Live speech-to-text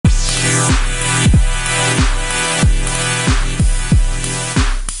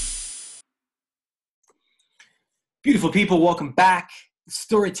Beautiful people, welcome back.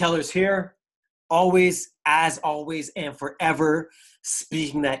 Storytellers here, as always, and forever,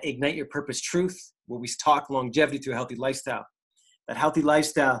 speaking that ignite your purpose truth, where we talk longevity through a healthy lifestyle. That healthy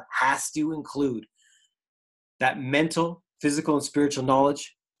lifestyle has to include that mental, physical, and spiritual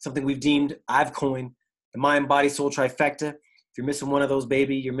knowledge, something I've coined, the mind, body, soul trifecta. If you're missing one of those,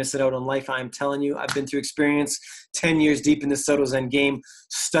 baby, you're missing out on life. I'm telling you, I've been through experience 10 years deep in this Soto Zen game,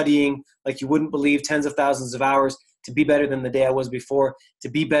 studying like you wouldn't believe, tens of thousands of hours to be better than the day I was before, to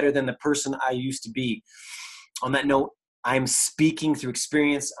be better than the person I used to be. On that note, I'm speaking through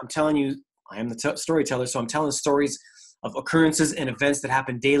experience. I'm telling you, I am the storyteller, so I'm telling stories of occurrences and events that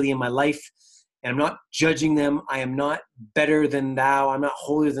happen daily in my life. And I'm not judging them. I am not better than thou. I'm not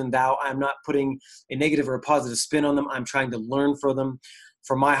holier than thou. I'm not putting a negative or a positive spin on them. I'm trying to learn from them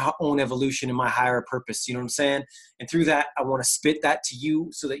for my own evolution and my higher purpose. You know what I'm saying? And through that, I want to spit that to you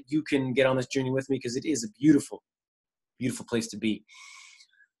so that you can get on this journey with me, because it is a beautiful, beautiful place to be.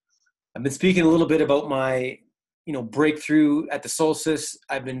 I've been speaking a little bit about my, breakthrough at the solstice.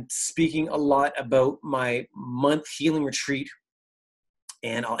 I've been speaking a lot about my month healing retreat,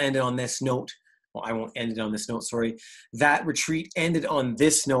 and I'll end it on this note. Well, I won't end it on this note, sorry. That retreat ended on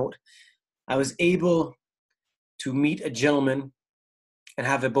this note. I was able to meet a gentleman and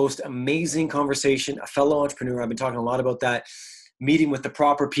have a most amazing conversation, a fellow entrepreneur. I've been talking a lot about that, meeting with the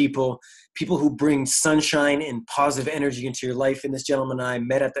proper people who bring sunshine and positive energy into your life. And this gentleman and I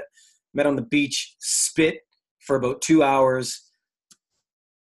met on the beach, spit for about 2 hours,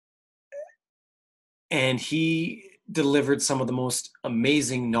 and he delivered some of the most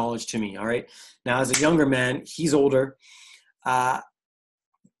amazing knowledge to me. All right. Now, as a younger man, he's older.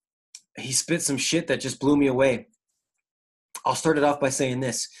 He spit some shit that just blew me away. I'll start it off by saying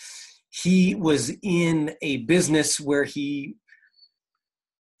this. He was in a business where he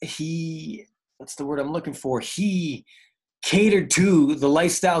what's the word I'm looking for? He catered to the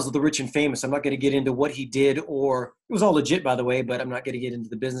lifestyles of the rich and famous. I'm not going to get into what he did, or it was all legit, by the way, but I'm not going to get into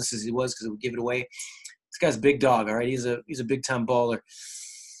the businesses he was because it would give it away. This guy's a big dog, all right? He's a big time baller.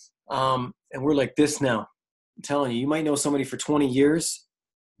 And we're like this now. I'm telling you, you might know somebody for 20 years,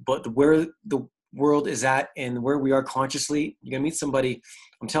 but where the world is at and where we are consciously, you're going to meet somebody,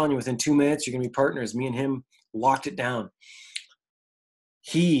 I'm telling you, within 2 minutes, you're going to be partners. Me and him locked it down.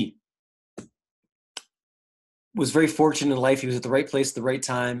 He was very fortunate in life. He was at the right place at the right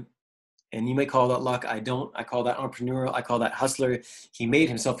time. And you may call that luck. I don't. I call that entrepreneurial. I call that hustler. He made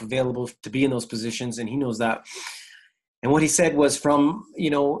himself available to be in those positions, and he knows that. And what he said was from,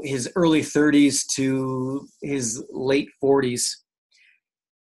 his early 30s to his late 40s,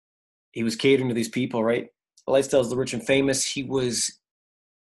 he was catering to these people, right? The lifestyles of the rich and famous. He was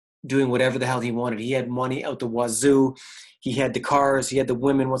doing whatever the hell he wanted. He had money out the wazoo. He had the cars. He had the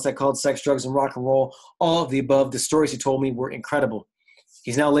women. What's that called? Sex, drugs, and rock and roll. All of the above. The stories he told me were incredible.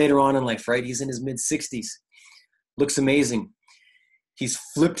 He's now later on in life, right? He's in his mid-60s. Looks amazing. He's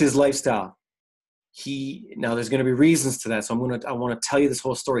flipped his lifestyle. Now there's going to be reasons to that. So I want to tell you this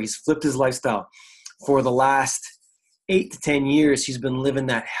whole story. He's flipped his lifestyle. For the last 8 to 10 years, he's been living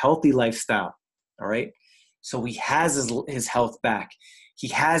that healthy lifestyle. All right. So he has his health back. He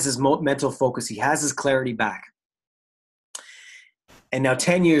has his mental focus. He has his clarity back. And now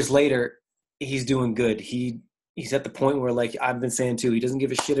 10 years later, he's doing good. He's at the point where, like I've been saying too, he doesn't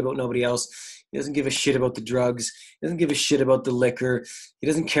give a shit about nobody else. He doesn't give a shit about the drugs. He doesn't give a shit about the liquor. He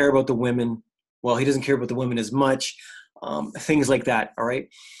doesn't care about the women. Well, he doesn't care about the women as much. Things like that, all right?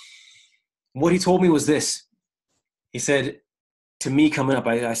 What he told me was this. He said to me coming up,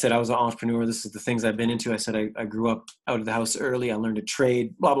 I said I was an entrepreneur. This is the things I've been into. I said I grew up out of the house early. I learned to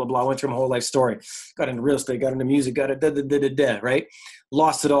trade, blah, blah, blah. I went through my whole life story. Got into real estate, got into music, got it, right?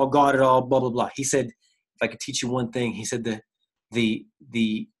 Lost it all, got it all, blah, blah, blah. He said, if I could teach you one thing, he said told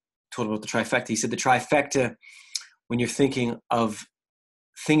about the trifecta. He said the trifecta, when you're thinking of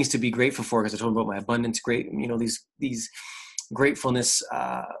things to be grateful for, because I told him about my abundance, these gratefulness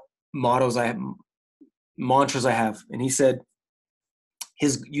mottos I have, mantras I have. And he said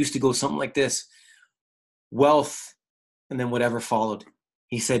his used to go something like this: wealth, and then whatever followed.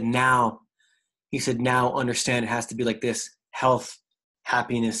 He said now understand it has to be like this: health,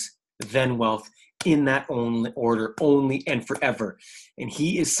 happiness, then wealth, in that only order, only and forever. And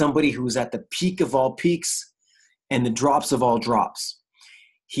he is somebody who's at the peak of all peaks and the drops of all drops.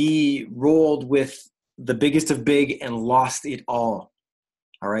 He rolled with the biggest of big and lost it all.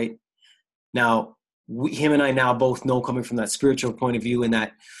 All right. Now, him and I now both know, coming from that spiritual point of view and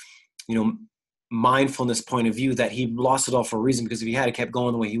that, mindfulness point of view, that he lost it all for a reason, because if he had kept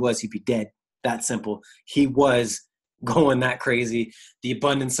going the way he was, he'd be dead. That simple. He was going that crazy. The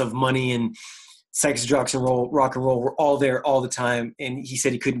abundance of money and sex, drugs, and rock and roll were all there all the time. And he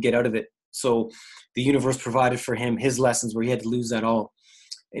said he couldn't get out of it. So the universe provided for him his lessons where he had to lose that all.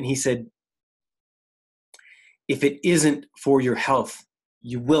 And he said, if it isn't for your health,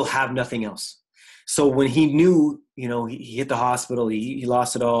 you will have nothing else. So when he knew, he hit the hospital, he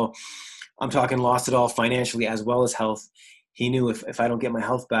lost it all. I'm talking lost it all financially as well as health. He knew if I don't get my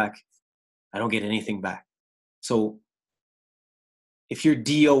health back, I don't get anything back. So if you're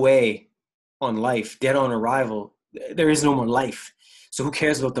DOA on life, dead on arrival, there is no more life. So who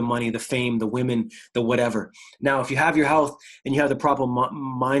cares about the money, the fame, the women, the whatever? Now, if you have your health and you have the proper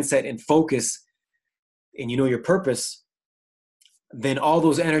mindset and focus, and you know your purpose, then all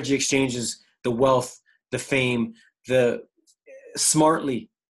those energy exchanges, the wealth, the fame, the smartly,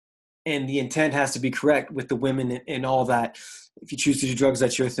 and the intent has to be correct with the women and all that. If you choose to do drugs,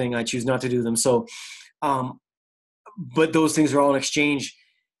 that's your thing. I choose not to do them. So, but those things are all an exchange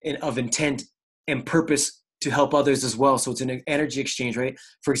of intent and purpose to help others as well. So it's an energy exchange, right?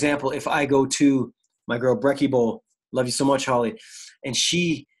 For example, if I go to my girl Brekkie Bowl, love you so much, Holly, and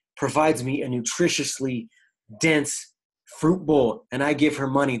she provides me a nutritiously dense fruit bowl and I give her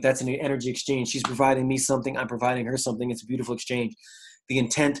money, that's an energy exchange. She's providing me something, I'm providing her something. It's a beautiful exchange. The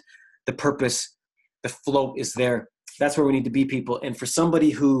intent, the purpose, the flow is there. That's where we need to be, people. And for somebody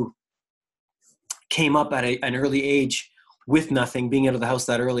who came up at an early age with nothing, being out of the house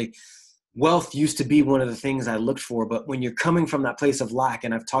that early, wealth used to be one of the things I looked for. But when you're coming from that place of lack,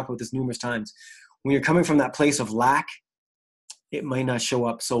 and I've talked about this numerous times, when you're coming from that place of lack, it might not show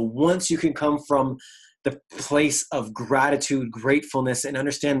up. So once you can come from the place of gratitude, gratefulness, and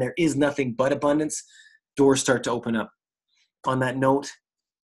understand there is nothing but abundance, doors start to open up. On that note,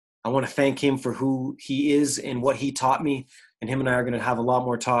 I want to thank him for who he is and what he taught me. And him and I are going to have a lot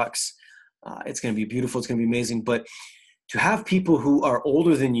more talks. It's going to be beautiful. It's going to be amazing. But to have people who are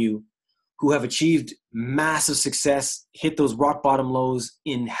older than you, who have achieved massive success, hit those rock bottom lows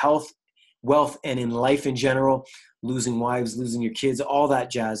in health, wealth, and in life in general, losing wives, losing your kids, all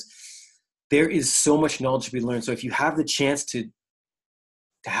that jazz. There is so much knowledge to be learned. So if you have the chance to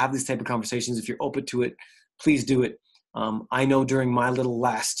have these type of conversations, if you're open to it, please do it. I know during my little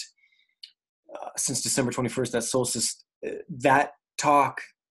last, since December 21st, that solstice, that talk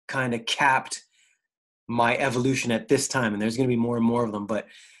kind of capped my evolution at this time. And there's going to be more and more of them. But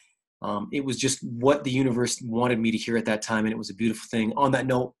it was just what the universe wanted me to hear at that time. And it was a beautiful thing. On that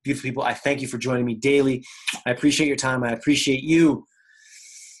note, beautiful people, I thank you for joining me daily. I appreciate your time. I appreciate you.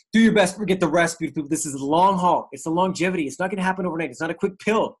 Do your best, forget the rest, beautiful people. This is a long haul. It's the longevity. It's not going to happen overnight. It's not a quick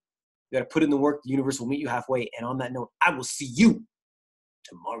pill. You got to put in the work. The universe will meet you halfway. And on that note, I will see you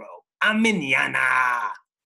tomorrow. Mañana.